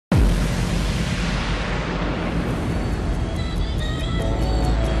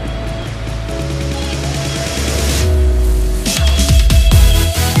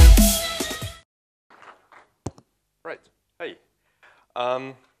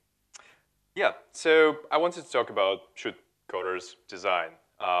Um, yeah, so I wanted to talk about should coders design,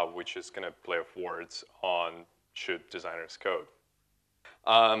 which is going to play of words on should designers code.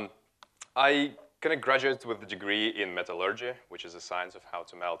 Um, I kind of graduated with a degree in metallurgy, which is the science of how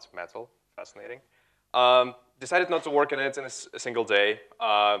to melt metal. Fascinating. Decided not to work in it in a single day.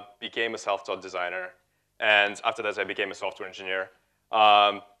 Became a self-taught designer, and after that, I became a software engineer.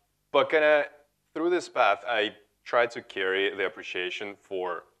 But kind of through this path, I tried to carry the appreciation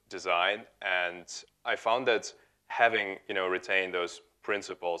for design, and I found that having retained those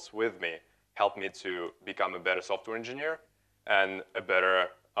principles with me helped me to become a better software engineer and a better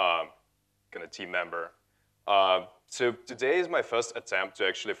kind of team member. So today is my first attempt to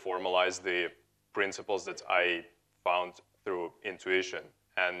actually formalize the principles that I found through intuition.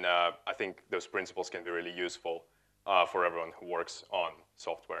 And I think those principles can be really useful for everyone who works on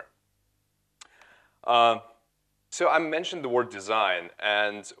software. So I mentioned the word design,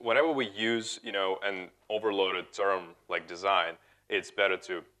 and whenever we use an overloaded term like design, it's better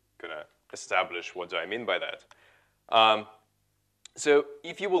to kind of establish what do I mean by that. So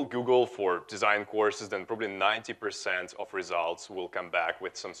if you will Google for design courses, then probably 90% of results will come back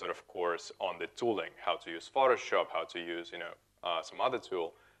with some sort of course on the tooling, how to use Photoshop, how to use some other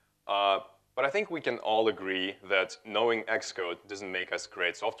tool. But I think we can all agree that knowing Xcode doesn't make us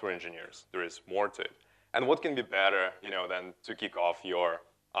great software engineers. There is more to it. And what can be better than to kick off your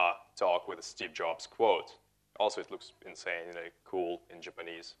talk with a Steve Jobs quote? Also, it looks insane, cool in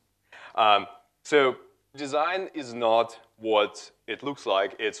Japanese. So design is not what it looks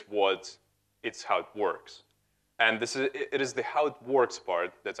like, it's how it works. And it is the how it works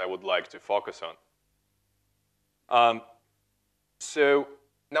part that I would like to focus on. So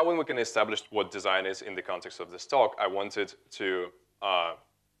now when we can establish what design is in the context of this talk, I wanted to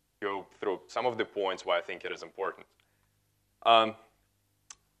go through some of the points why I think it is important.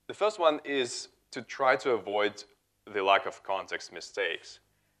 The first one is to try to avoid the lack of context mistakes.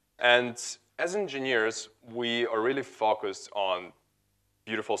 And as engineers, we are really focused on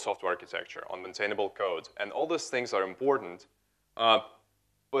beautiful software architecture, on maintainable code, and all those things are important.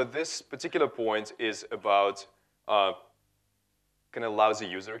 But this particular point is about kind of lousy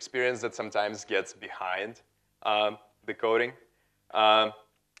user experience that sometimes gets behind the coding.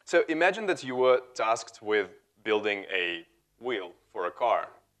 So imagine that you were tasked with building a wheel for a car,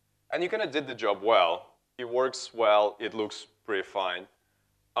 and you kind of did the job well. It works well. It looks pretty fine.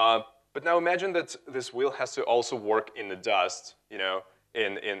 But now imagine that this wheel has to also work in the dust,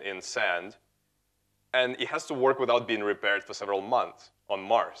 in sand, and it has to work without being repaired for several months on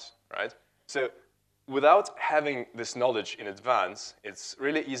Mars, right? So without having this knowledge in advance, it's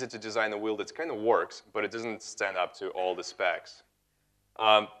really easy to design a wheel that kind of works, but it doesn't stand up to all the specs.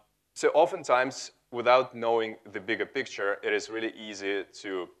 So oftentimes, without knowing the bigger picture, it is really easy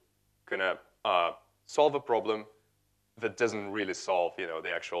to kind of solve a problem that doesn't really solve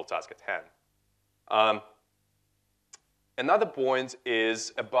the actual task at hand. Another point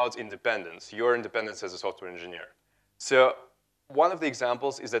is about independence, your independence as a software engineer. So one of the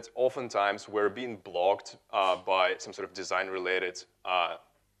examples is that oftentimes we're being blocked by some sort of design-related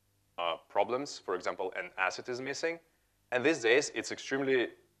problems. For example, an asset is missing. And these days, it's extremely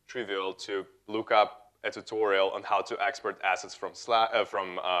trivial to look up a tutorial on how to export assets from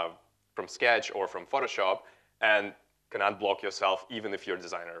Sketch or from Photoshop and cannot block yourself even if your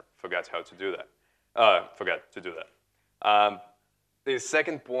designer forgot to do that. The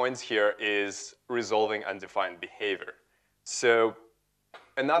second point here is resolving undefined behavior. So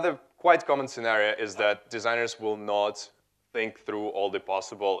another quite common scenario is that designers will not think through all the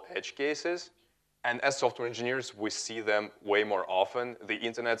possible edge cases. And as software engineers, we see them way more often. The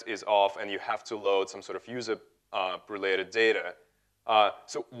internet is off, and you have to load some sort of user-related data.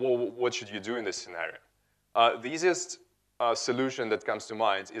 So what should you do in this scenario? The easiest solution that comes to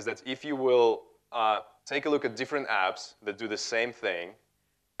mind is that if you will take a look at different apps that do the same thing,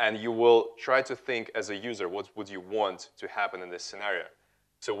 and you will try to think as a user, what would you want to happen in this scenario?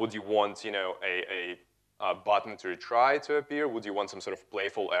 So would you want a button to retry to appear? Would you want some sort of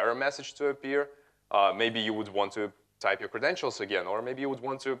playful error message to appear? Maybe you would want to type your credentials again, or maybe you would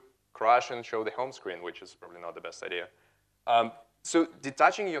want to crash and show the home screen, which is probably not the best idea. So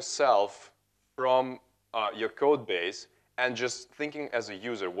detaching yourself from your code base and just thinking as a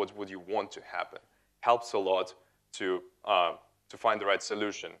user, what would you want to happen, helps a lot to find the right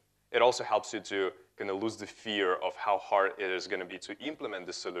solution. It also helps you to kind of lose the fear of how hard it is going to be to implement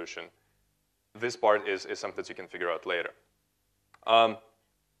this solution. This part is something that you can figure out later.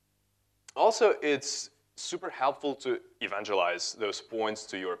 Also, it's super helpful to evangelize those points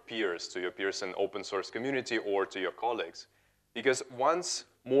to your peers in open source community or to your colleagues. Because once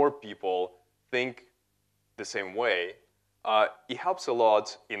more people think the same way, it helps a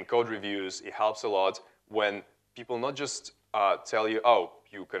lot in code reviews. It helps a lot when people not just tell you, oh,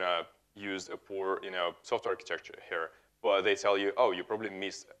 you kind of used a poor software architecture here, but they tell you, oh, you probably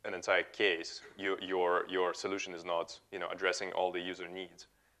missed an entire case. Your solution is not addressing all the user needs.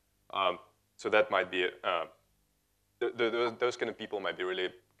 So that might be, those kind of people might be really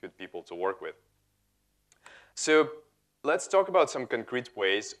good people to work with. So let's talk about some concrete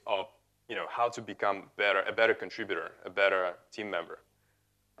ways of how to become a better contributor, a better team member.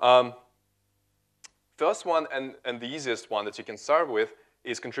 First one, and the easiest one that you can start with,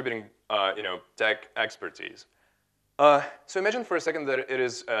 is contributing tech expertise. So imagine for a second that it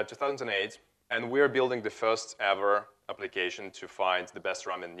is 2008, and we're building the first ever application to find the best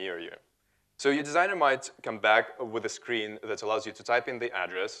ramen near you. So your designer might come back with a screen that allows you to type in the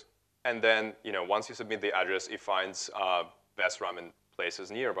address, and then once you submit the address, it finds best ramen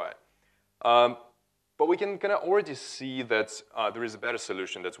places nearby. But we can kind of already see that there is a better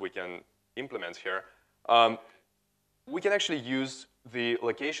solution that we can implement here. We can actually use the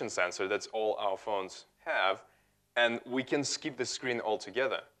location sensor that all our phones have, and we can skip the screen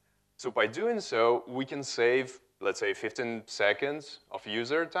altogether. So by doing so, we can save, let's say, 15 seconds of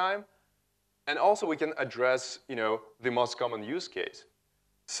user time, and also we can address the most common use case.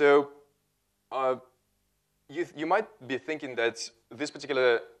 So you might be thinking that this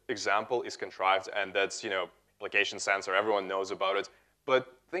particular example is contrived and that's location sensor, everyone knows about it.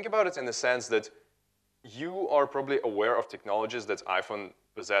 But think about it in the sense that you are probably aware of technologies that iPhone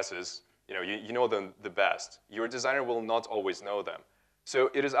possesses. You know them the best. Your designer will not always know them.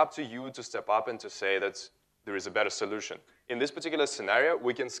 So it is up to you to step up and to say that there is a better solution. In this particular scenario,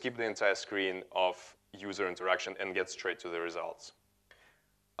 we can skip the entire screen of user interaction and get straight to the results.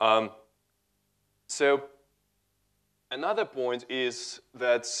 So another point is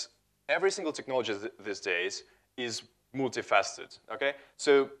that every single technology these days is multifaceted, okay?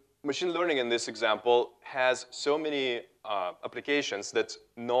 So machine learning in this example has so many applications that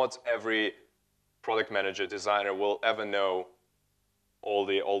not every product manager, designer will ever know all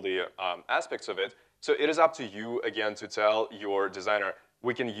the aspects of it. So it is up to you, again, to tell your designer,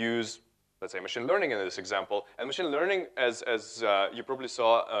 we can use, let's say, machine learning in this example. And machine learning, as you probably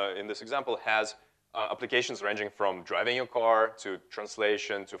saw in this example, has applications ranging from driving your car to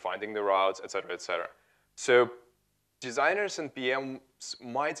translation to finding the routes, et cetera, et cetera. So designers and PMs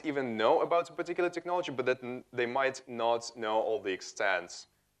might even know about a particular technology, but that they might not know all the extents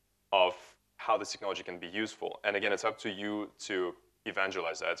of how this technology can be useful. And again, it's up to you to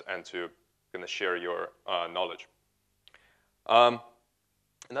evangelize that and to kind of share your knowledge.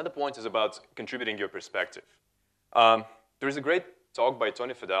 Another point is about contributing your perspective. There is a great talk by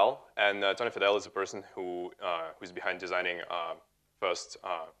Tony Fadell, and Tony Fadell is a person who's behind designing first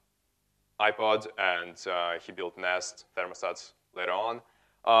iPod, and he built Nest thermostats later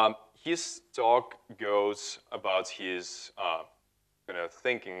on. His talk goes about his kind of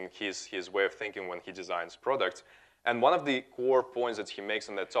thinking, his way of thinking when he designs products. And one of the core points that he makes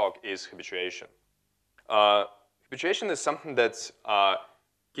in that talk is habituation. Habituation is something that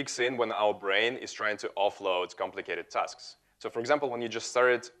kicks in when our brain is trying to offload complicated tasks. So for example, when you just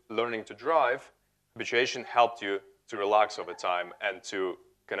started learning to drive, habituation helped you to relax over time and to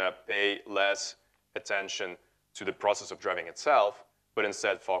kind of pay less attention to the process of driving itself, but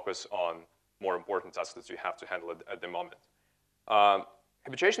instead focus on more important tasks that you have to handle at the moment.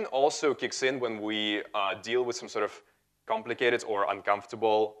 Habituation also kicks in when we deal with some sort of complicated or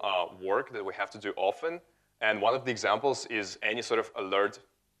uncomfortable work that we have to do often. And one of the examples is any sort of alert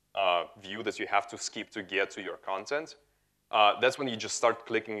view that you have to skip to get to your content. That's when you just start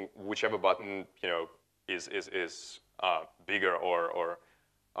clicking whichever button is bigger, or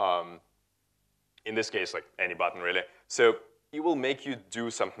in this case, like any button really. So it will make you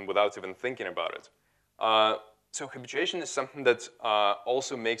do something without even thinking about it. So habituation is something that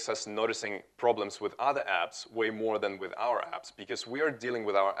also makes us noticing problems with other apps way more than with our apps, because we are dealing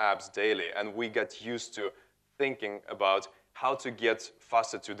with our apps daily, and we get used to thinking about how to get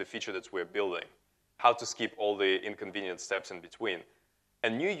faster to the feature that we're building, how to skip all the inconvenient steps in between.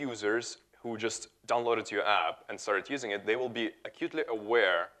 And new users who just downloaded your app and started using it, they will be acutely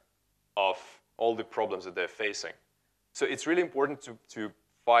aware of all the problems that they're facing. So it's really important to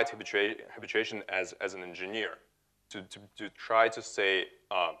fight habituation as an engineer, to try to stay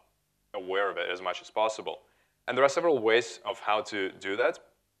aware of it as much as possible. And there are several ways of how to do that.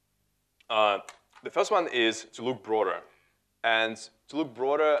 The first one is to look broader. And to look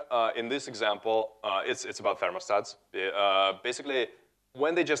broader, in this example, it's about thermostats. Basically,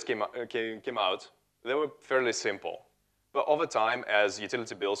 when they just came out, they were fairly simple. But over time, as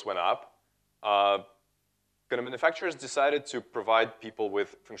utility bills went up, manufacturers decided to provide people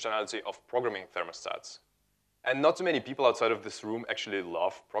with functionality of programming thermostats. And not too many people outside of this room actually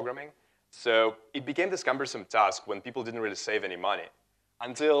love programming. So it became this cumbersome task when people didn't really save any money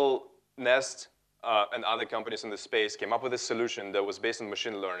until Nest and other companies in the space came up with a solution that was based on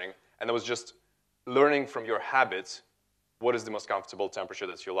machine learning, and that was just learning from your habits what is the most comfortable temperature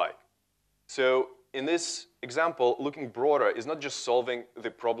that you like. So in this example, looking broader is not just solving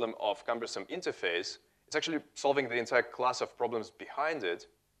the problem of cumbersome interface, it's actually solving the entire class of problems behind it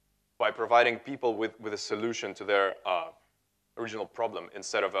by providing people with a solution to their original problem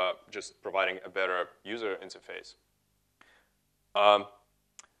instead of just providing a better user interface.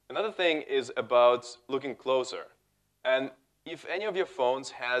 Another thing is about looking closer. And if any of your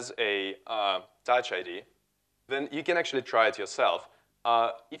phones has a Touch ID, then you can actually try it yourself.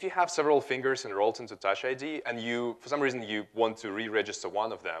 If you have several fingers enrolled into Touch ID and for some reason you want to re-register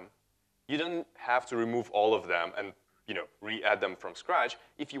one of them, you don't have to remove all of them and re-add them from scratch.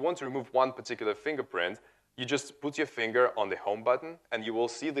 If you want to remove one particular fingerprint, you just put your finger on the home button and you will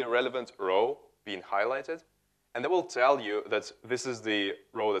see the relevant row being highlighted. And that will tell you that this is the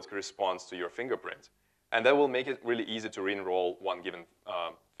row that corresponds to your fingerprint. And that will make it really easy to re-enroll one given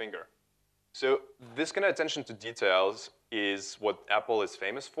finger. So this kind of attention to details is what Apple is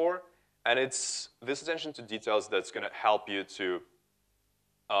famous for. And it's this attention to details that's going to help you to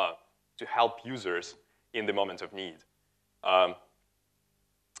help users in the moment of need.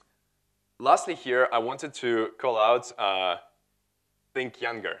 Lastly here, I wanted to call out think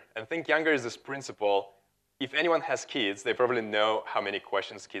younger. And think younger is this principle. If anyone has kids, they probably know how many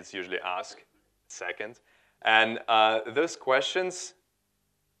questions kids usually ask a second. And those questions,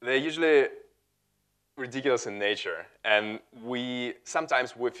 they're usually ridiculous in nature. And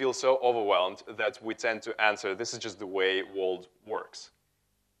sometimes we feel so overwhelmed that we tend to answer, this is just the way world works.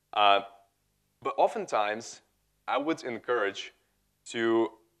 But oftentimes, I would encourage to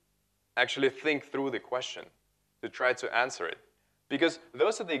actually think through the question, to try to answer it. Because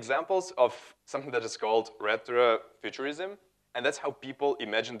those are the examples of something that is called retrofuturism, and that's how people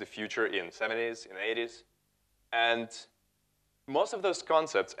imagine the future in 70s, in 80s. And most of those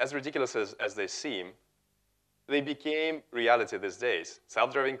concepts, as ridiculous as they seem, they became reality these days.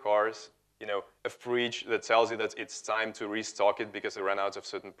 Self-driving cars, a fridge that tells you that it's time to restock it because they ran out of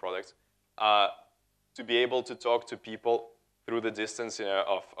certain products, to be able to talk to people through the distance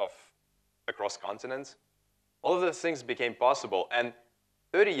of across continents. All of those things became possible. And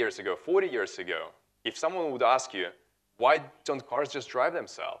 30 years ago, 40 years ago, if someone would ask you, why don't cars just drive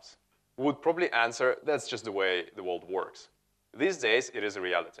themselves? We would probably answer, that's just the way the world works. These days, it is a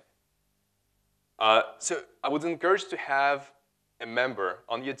reality. So I would encourage to have a member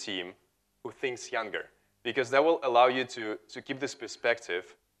on your team who thinks younger, because that will allow you to keep this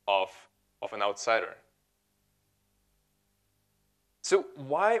perspective of an outsider. So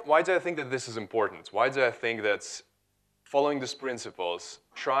why do I think that this is important? Why do I think that following these principles,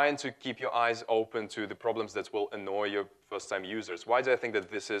 trying to keep your eyes open to the problems that will annoy your first-time users, why do I think that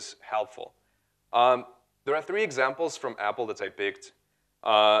this is helpful? There are 3 examples from Apple that I picked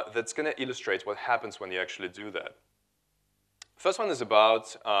that's going to illustrate what happens when you actually do that. First one is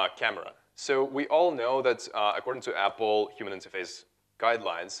about camera. So we all know that according to Apple human interface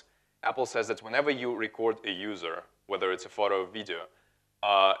guidelines, Apple says that whenever you record a user, whether it's a photo or video,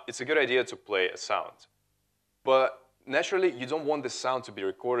 it's a good idea to play a sound. But naturally, you don't want the sound to be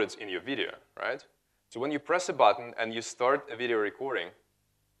recorded in your video, right? So when you press a button and you start a video recording,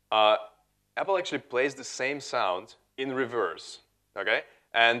 Apple actually plays the same sound in reverse, okay?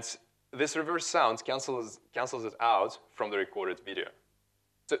 And this reverse sound cancels it out from the recorded video.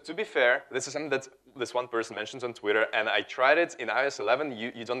 So to be fair, this is something that this one person mentions on Twitter, and I tried it in iOS 11.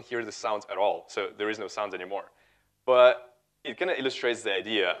 You don't hear the sound at all, so there is no sound anymore. But it kind of illustrates the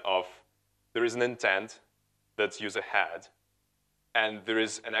idea of there is an intent that user had, and there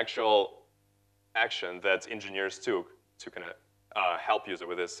is an actual action that engineers took to kind of help user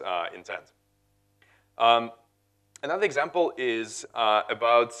with this intent. Another example is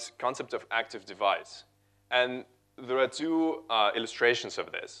about concept of active device. And there are 2 illustrations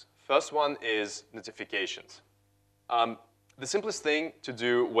of this. First one is notifications. The simplest thing to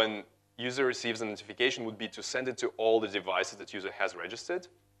do when user receives a notification would be to send it to all the devices that user has registered.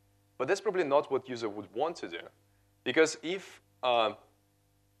 But that's probably not what user would want to do. Because if,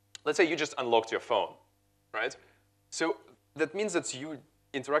 let's say you just unlocked your phone, right? So that means that you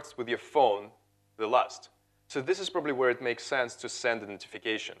interacted with your phone the last. So this is probably where it makes sense to send a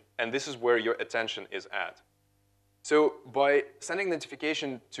notification. And this is where your attention is at. So by sending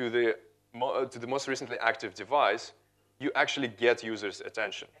notification to the most recently active device, you actually get users'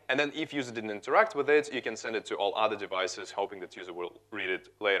 attention. And then if user didn't interact with it, you can send it to all other devices, hoping that user will read it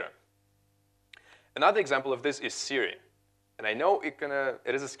later. Another example of this is Siri. And I know it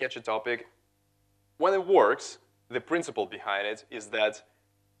is a sketchy topic. When it works, the principle behind it is that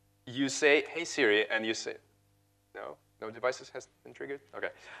you say, hey, Siri, and you say, no devices has been triggered? OK.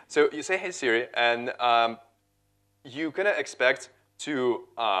 So you say, hey, Siri, and you kind of expect to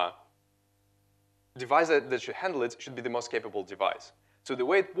device that should handle it should be the most capable device. So the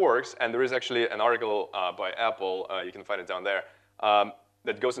way it works, and there is actually an article by Apple, you can find it down there,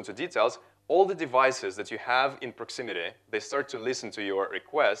 that goes into details. All the devices that you have in proximity, they start to listen to your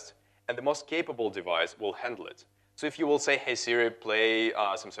request, and the most capable device will handle it. So if you will say, hey, Siri, play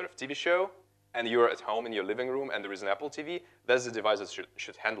some sort of TV show, and you're at home in your living room, and there is an Apple TV, that's the device that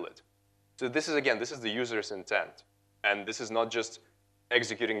should handle it. So this is, again, this is the user's intent. And this is not just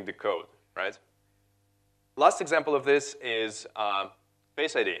executing the code, right? Last example of this is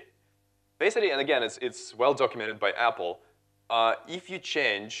Face ID. Face ID, and again, it's well documented by Apple. If you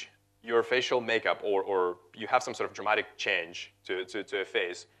change your facial makeup or you have some sort of dramatic change to a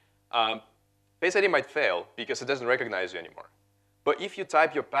face, Face ID might fail because it doesn't recognize you anymore. But if you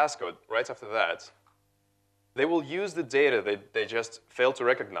type your passcode right after that, they will use the data that they just failed to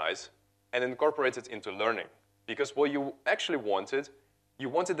recognize and incorporate it into learning. Because what you actually wanted, you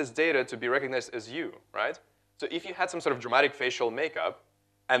wanted this data to be recognized as you, right? So if you had some sort of dramatic facial makeup,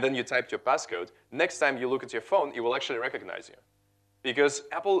 and then you typed your passcode, next time you look at your phone, it will actually recognize you. Because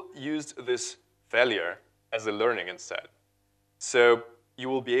Apple used this failure as a learning instead. So you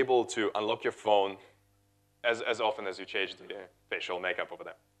will be able to unlock your phone as often as you change the facial makeup over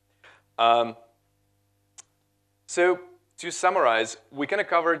there. So to summarize, we kind of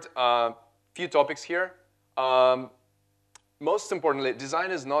covered a few topics here. Most importantly, design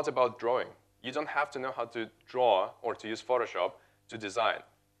is not about drawing. You don't have to know how to draw or to use Photoshop to design.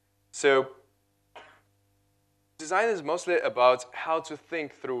 So design is mostly about how to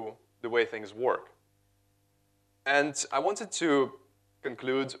think through the way things work. And I wanted to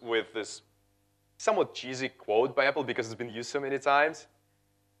conclude with this somewhat cheesy quote by Apple because it's been used so many times.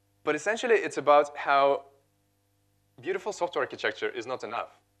 But essentially, it's about how beautiful software architecture is not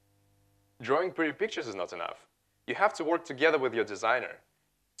enough. Drawing pretty pictures is not enough. You have to work together with your designer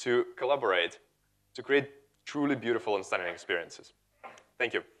to collaborate, to create truly beautiful and stunning experiences.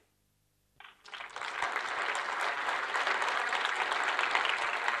 Thank you.